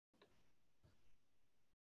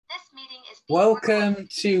Welcome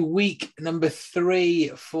to week number 3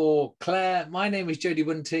 for Clare. My name is Jody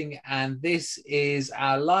Bunting, and this is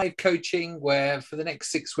our live coaching where for the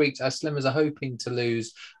next 6 weeks, our slimmers are hoping to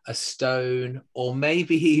lose a stone or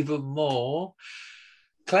maybe even more.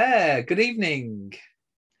 Clare, good evening.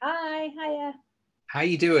 Hi, hiya. How are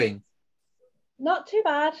you doing? Not too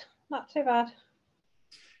bad, not too bad.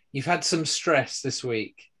 You've had some stress this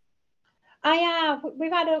week. I have.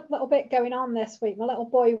 We've had a little bit going on this week. My little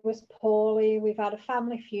boy was poorly. We've had a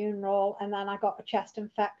family funeral, and then I got a chest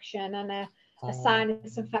infection and a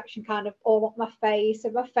sinus infection kind of all up my face,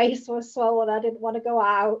 and my face was swollen. I didn't want to go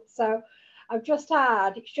out. So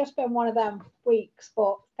it's just been one of them weeks,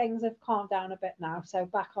 but things have calmed down a bit now. So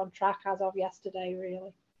back on track as of yesterday,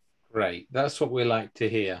 really. Great. That's what we like to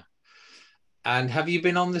hear. And have you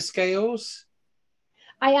been on the scales?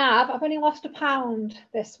 I have. I've only lost £1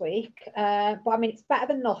 this week, but I mean, it's better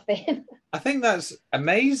than nothing. I think that's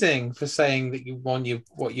amazing for saying that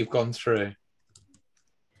what you've gone through.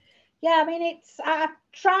 Yeah, I mean, I've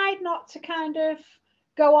tried not to kind of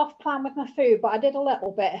go off plan with my food, but I did a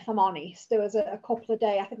little bit, if I'm honest. There was a couple of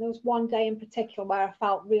days, I think there was one day in particular where I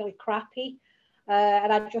felt really crappy.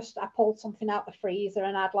 And I pulled something out the freezer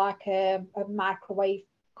and had like a microwave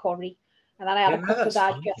curry. And then I had a couple of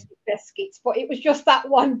digestive biscuits. But it was just that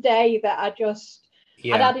one day that I'd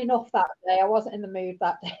had enough that day. I wasn't in the mood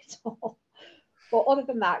that day at all. But other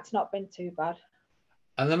than that, it's not been too bad.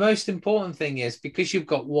 And the most important thing is, because you've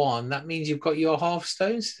got one, that means you've got your half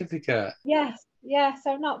stone certificate. Yes. Yeah,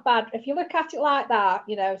 so not bad. If you look at it like that,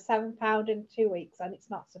 £7 in 2 weeks, and it's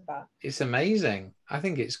not so bad. It's amazing. I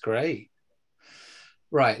think it's great.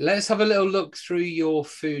 Right, let's have a little look through your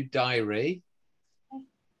food diary.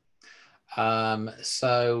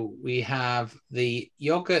 So we have the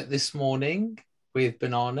yogurt this morning with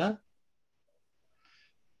banana.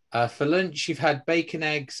 For lunch, you've had bacon,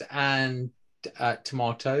 eggs, and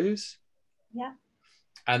tomatoes. Yeah.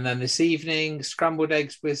 And then this evening, scrambled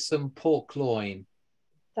eggs with some pork loin.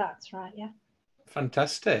 That's right, yeah.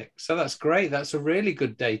 Fantastic. So that's great. That's a really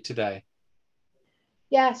good day today.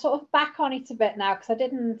 Yeah, sort of back on it a bit now, because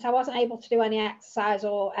I wasn't able to do any exercise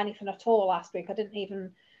or anything at all last week. I didn't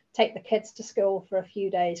even take the kids to school for a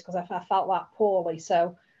few days because I felt that poorly.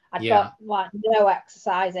 So I'd got like no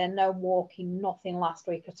exercising, no walking, nothing last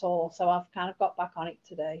week at all. So I've kind of got back on it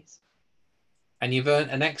today. And you've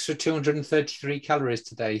earned an extra 233 calories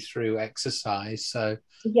today through exercise. So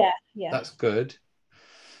yeah, that's good.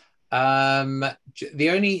 The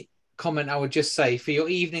only comment I would just say, for your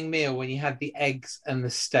evening meal, when you had the eggs and the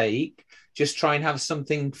steak, just try and have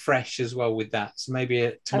something fresh as well with that. So maybe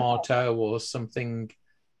a tomato or something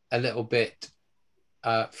a little bit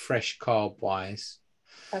fresh carb wise.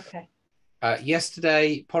 Okay.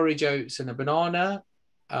 Yesterday, porridge oats and a banana.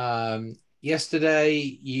 Yesterday,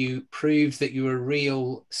 you proved that you were a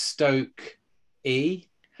real Stoke E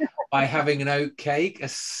by having an oat cake, a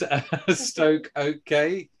Stoke oat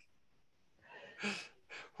cake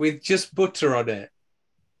with just butter on it.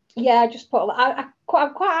 Yeah, just put. I'm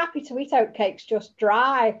quite happy to eat oatcakes just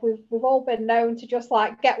dry. We've all been known to just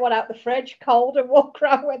like get one out the fridge cold and walk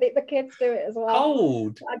around with it. The kids do it as well.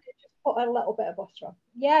 Cold. I did just put a little bit of butter on.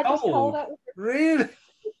 Yeah, just cold out the fridge. Really?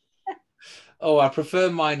 Oh, I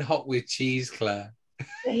prefer mine hot with cheese, Claire.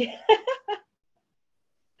 No,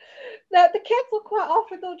 the kids will quite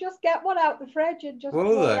often they'll just get one out the fridge and just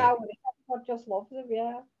roll around with it. Everyone just loves them,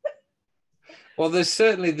 yeah. Well, there's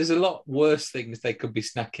a lot worse things they could be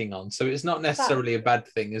snacking on, so it's not necessarily a bad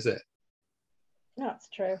thing, is it? That's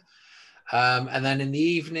true. And then in the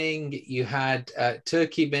evening, you had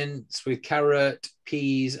turkey mince with carrot,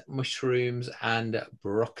 peas, mushrooms, and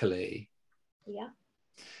broccoli. Yeah.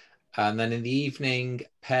 And then in the evening,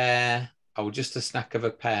 pear, just a snack of a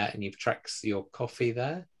pear, and you've tracked your coffee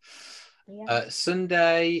there. Yeah.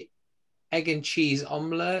 Sunday, egg and cheese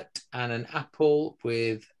omelette and an apple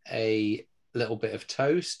with a little bit of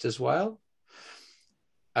toast as well.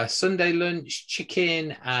 Sunday lunch,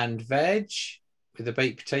 chicken and veg with a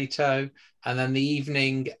baked potato. And then the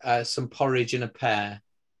evening, some porridge and a pear.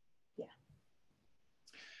 Yeah.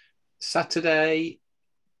 Saturday,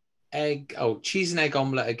 cheese and egg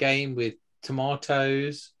omelette again with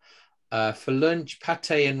tomatoes. For lunch,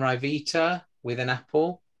 pate and rivita with an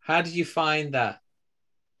apple. How did you find that?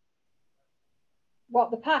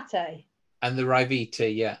 What, the pate? And the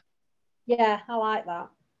rivita, yeah. Yeah, I like that.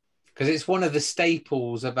 Because it's one of the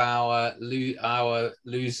staples of our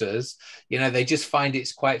losers. They just find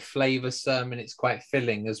it's quite flavoursome and it's quite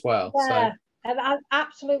filling as well. Yeah, and I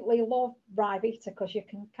absolutely love rivita because you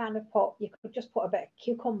can you could just put a bit of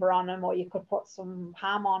cucumber on them, or you could put some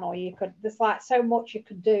ham on, or there's like so much you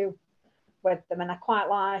could do with them, and I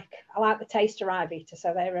like the taste of Ribena,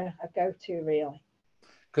 so they're a go-to really.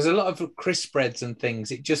 Because a lot of crisp breads and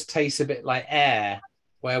things, it just tastes a bit like air,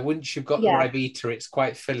 where once you've got the Yeah. Ribena, it's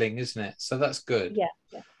quite filling, isn't it? So that's good.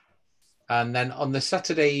 Yeah. And then on the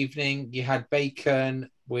Saturday evening, you had bacon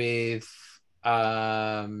with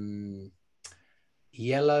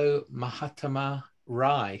yellow Mahatma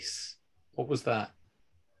rice. What was that?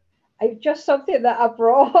 It's just something that I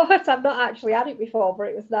brought. I've not actually had it before, but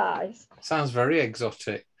it was nice. Sounds very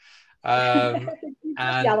exotic. And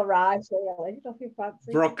yellow rice, really. Nothing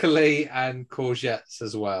fancy. Broccoli and courgettes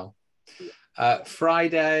as well.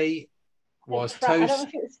 Friday was toast. I don't know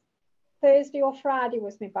if it was Thursday or Friday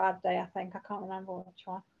was my bad day, I think. I can't remember which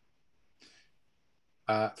one.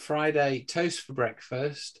 Friday, toast for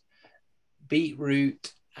breakfast,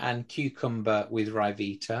 beetroot and cucumber with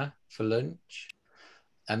Ribena for lunch.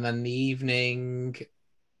 And then the evening,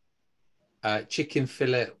 chicken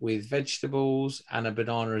fillet with vegetables and a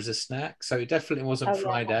banana as a snack. So it definitely wasn't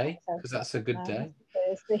Friday, because that's a good day.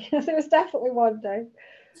 Thursday. It was definitely one day.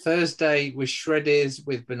 Thursday was shredders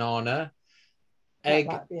with banana, egg,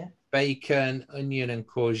 bacon, onion and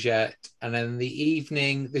courgette. And then the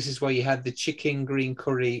evening, this is where you had the chicken green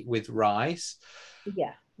curry with rice.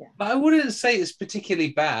 Yeah. But I wouldn't say it's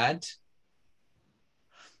particularly bad.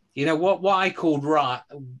 You know, what I called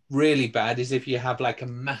really bad is if you have like a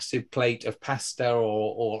massive plate of pasta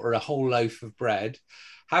or a whole loaf of bread.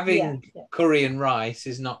 Having curry and rice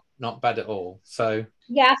is not bad at all. So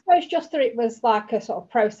yeah, I suppose just that it was like a sort of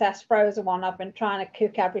processed frozen one. I've been trying to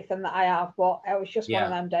cook everything that I have, but it was just one of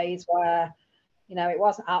them days where, you know, it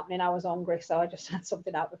wasn't happening. I was hungry, so I just had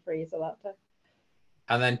something out the freezer that day.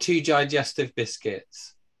 And then 2 digestive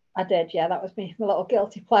biscuits. I did, yeah. That was my little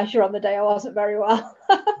guilty pleasure on the day I wasn't very well.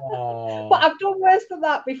 But I've done worse than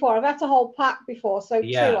that before. I've had a whole pack before, so 2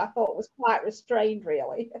 I thought was quite restrained,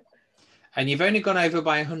 really. And you've only gone over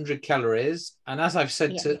by 100 calories. And as I've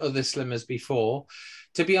said to other slimmers before,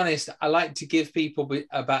 to be honest, I like to give people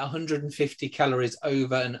about 150 calories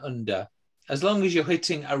over and under. As long as you're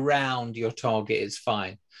hitting around your target, it's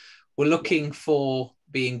fine. We're looking for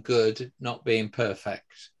being good, not being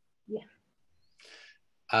perfect.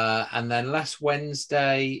 And then last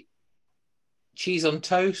Wednesday, cheese on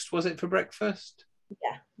toast, was it for breakfast?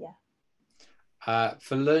 Yeah.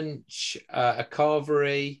 For lunch, a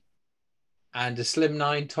carvery and a Slim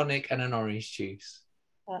 9 tonic and an orange juice.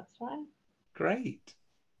 That's right. Great.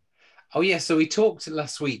 Oh, yeah, so we talked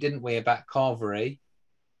last week, didn't we, about carvery?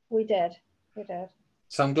 We did.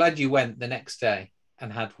 So I'm glad you went the next day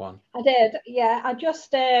and had one. I did, yeah. I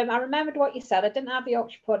just, I remembered what you said. I didn't have the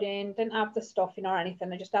Yorkshire pudding, didn't have the stuffing or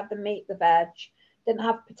anything. I just had the meat, the veg, didn't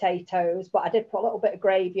have potatoes, but I did put a little bit of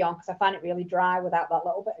gravy on because I find it really dry without that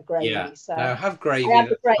little bit of gravy. Yeah, so no, have gravy. I had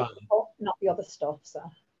the gravy, but not the other stuff. So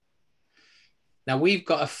now we've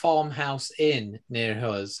got a farmhouse inn near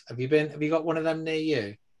us. Have you got one of them near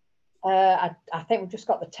you? I think we've just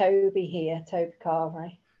got the Toby here, Toby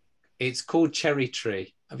Carvery. It's called Cherry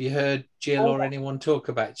Tree. Have you heard Jill or anyone talk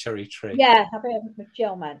about Cherry Tree? Yeah, I've heard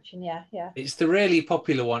Jill mention, yeah. It's the really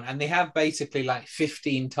popular one, and they have basically like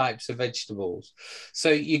 15 types of vegetables. So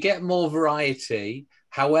you get more variety.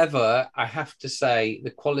 However, I have to say the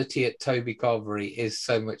quality at Toby Carvery is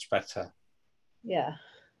so much better. Yeah.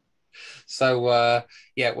 So,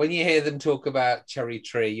 when you hear them talk about Cherry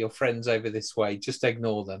Tree, your friends over this way, just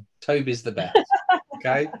ignore them. Toby's the best,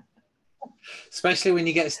 okay? Especially when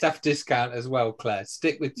you get staff discount as well, Claire.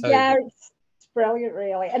 Stick with Toby. Yeah, it's brilliant,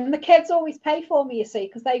 really. And the kids always pay for me, you see,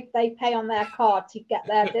 because they pay on their card to get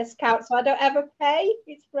their discount, so I don't ever pay.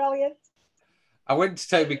 It's brilliant. I went to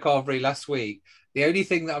Toby Carvery last week. The only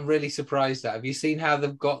thing that I'm really surprised at, have you seen how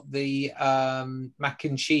they've got the mac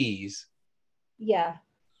and cheese? Yeah.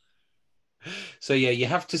 So you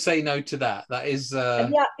have to say no to that. That is.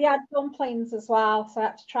 And they had dumplings as well, so I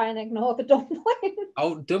had to try and ignore the dumplings.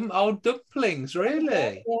 Dumplings,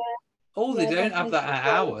 really? Yeah. Oh, they don't have that at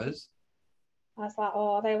ours. I was like,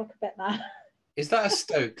 oh, they look a bit nice. Is that a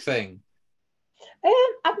Stoke thing?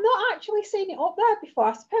 I've not actually seen it up there before.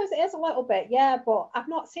 I suppose it is a little bit, yeah, but I've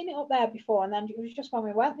not seen it up there before. And then it was just when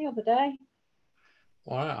we went the other day.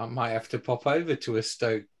 Well, I might have to pop over to a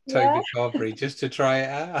Stoke Toby Carvery just to try it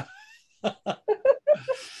out.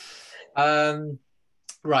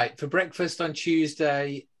 Right, for breakfast on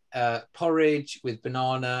Tuesday, porridge with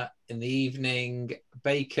banana. In the evening,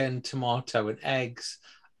 bacon, tomato and eggs.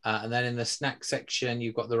 And then in the snack section,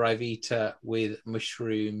 you've got the Ribena with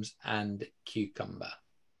mushrooms and cucumber.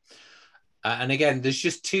 And again, there's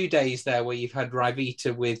just 2 days there where you've had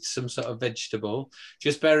Ribena with some sort of vegetable.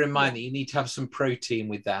 Just bear in mind that you need to have some protein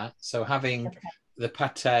with that. So having the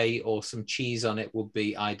pate or some cheese on it would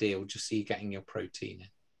be ideal, just so you're getting your protein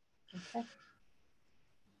in. Okay.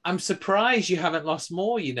 I'm surprised you haven't lost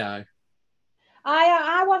more, you know.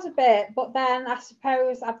 I was a bit, but then I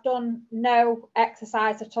suppose I've done no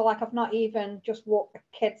exercise at all. Like I've not even just walked the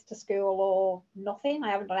kids to school or nothing. I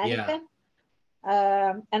haven't done anything.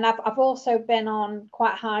 And I've also been on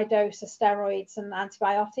quite a high dose of steroids and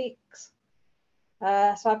antibiotics.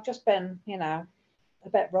 So I've just been, you know, a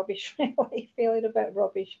bit rubbish, really, feeling a bit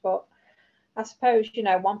rubbish. But I suppose, you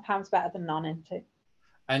know, £1's better than none, isn't it?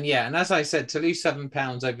 And yeah, and as I said, to lose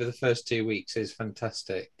 £7 over the first 2 weeks is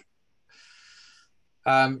fantastic.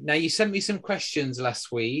 Now, you sent me some questions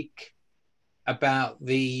last week about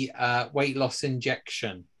the weight loss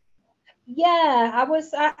injection. Yeah,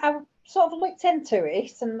 I sort of looked into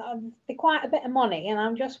it, and they're quite a bit of money, and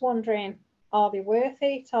I'm just wondering, are they worth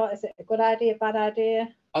it, or is it a good idea, bad idea?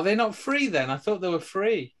 Are they not free then? I thought they were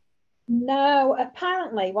free. No,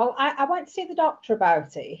 apparently. Well, I went to see the doctor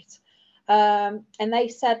about it, and they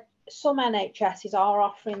said some NHSs are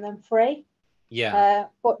offering them free. Yeah.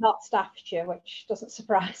 But not Staffordshire, which doesn't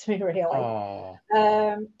surprise me really. Oh.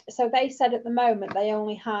 So they said at the moment they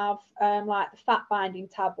only have like the fat binding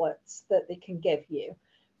tablets that they can give you.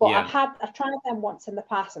 But Yeah. I've tried them once in the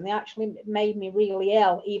past, and they actually made me really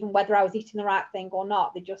ill, even whether I was eating the right thing or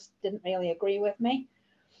not. They just didn't really agree with me.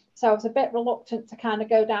 So I was a bit reluctant to kind of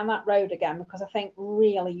go down that road again, because I think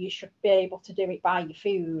really you should be able to do it by your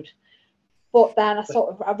food. But then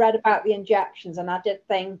I read about the injections, and I did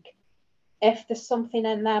think, if there's something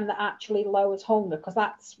in them that actually lowers hunger, because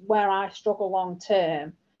that's where I struggle long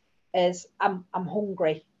term, is I'm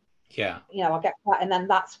hungry. Yeah. You know, I get quite, and then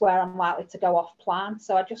that's where I'm likely to go off plan.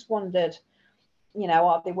 So I just wondered, you know,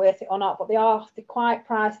 are they worth it or not? But they're quite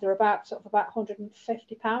priced. They're about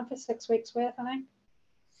 £150 for 6 weeks worth, I think.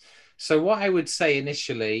 So what I would say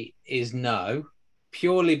initially is no,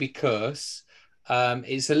 purely because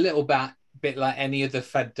it's a little bit like any other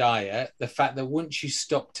fad diet. The fact that once you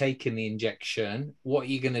stop taking the injection, what are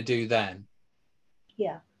you going to do then?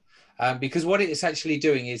 Yeah. Because what it's actually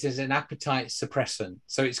doing is an appetite suppressant.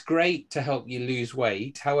 So it's great to help you lose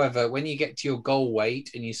weight. However, when you get to your goal weight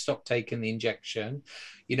and you stop taking the injection,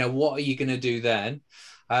 you know, what are you going to do then?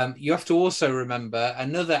 You have to also remember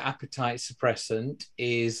another appetite suppressant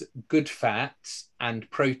is good fats and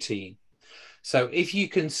protein. So if you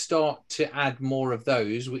can start to add more of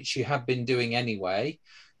those, which you have been doing anyway,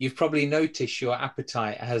 you've probably noticed your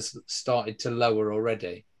appetite has started to lower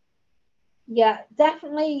already. Yeah,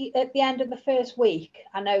 definitely at the end of the first week,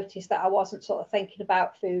 I noticed that I wasn't sort of thinking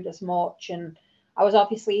about food as much, and I was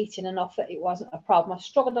obviously eating enough that it wasn't a problem. I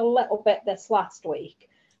struggled a little bit this last week,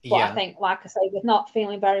 but I think, like I say, with not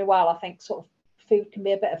feeling very well, I think sort of food can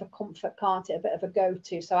be a bit of a comfort, can't it? A bit of a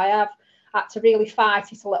go-to. So I have had to really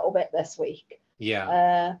fight it a little bit this week.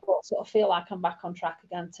 Yeah. But sort of feel like I'm back on track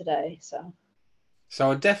again today. So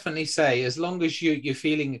I'd definitely say, as long as you're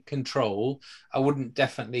feeling in control, I wouldn't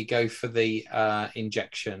definitely go for the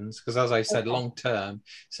injections, because, as I said, long term,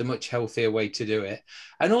 it's a much healthier way to do it.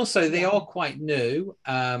 And also, they are quite new,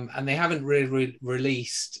 and they haven't really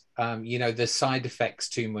released, you know, the side effects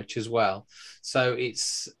too much as well. So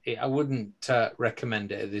I wouldn't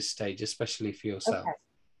recommend it at this stage, especially for yourself. Okay.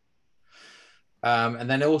 And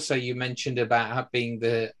then also you mentioned about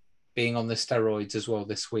being on the steroids as well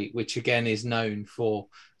this week, which again is known for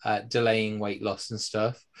delaying weight loss and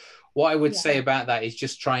stuff. What I would say about that is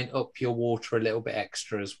just try and up your water a little bit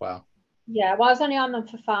extra as well. Yeah, well, I was only on them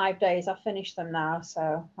for 5 days. I've finished them now,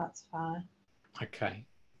 so that's fine. Okay,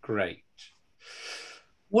 great.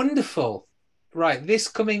 Wonderful. Right, this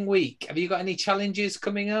coming week, have you got any challenges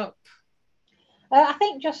coming up? I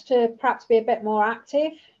think just to perhaps be a bit more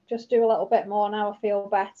active, just do a little bit more now I feel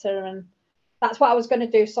better. And that's what I was going to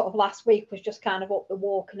do sort of last week, was just kind of up the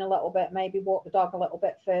walking a little bit, maybe walk the dog a little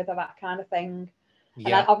bit further, that kind of thing.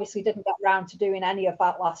 And I obviously didn't get around to doing any of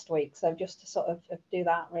that last week. So just to sort of do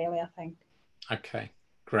that, really, I think. Okay,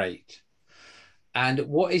 great. And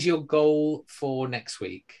what is your goal for next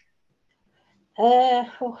week? I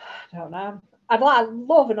don't know. I'd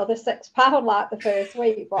love another £6 like the first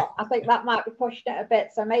week, but I think that might be pushing it a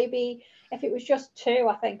bit. So maybe if it was just 2,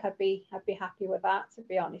 I think I'd be happy with that, to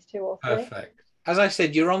be honest, 2 or 3. Perfect. As I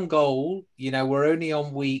said, you're on goal. You know, we're only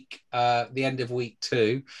on the end of week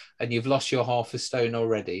 2, and you've lost your half a stone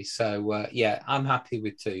already. So yeah, I'm happy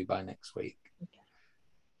with 2 by next week. Okay.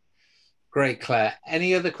 Great, Claire.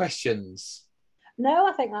 Any other questions? No,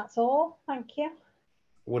 I think that's all. Thank you.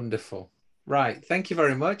 Wonderful. Right. Thank you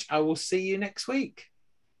very much. I will see you next week.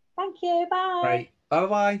 Thank you. Bye. Right.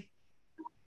 Bye-bye.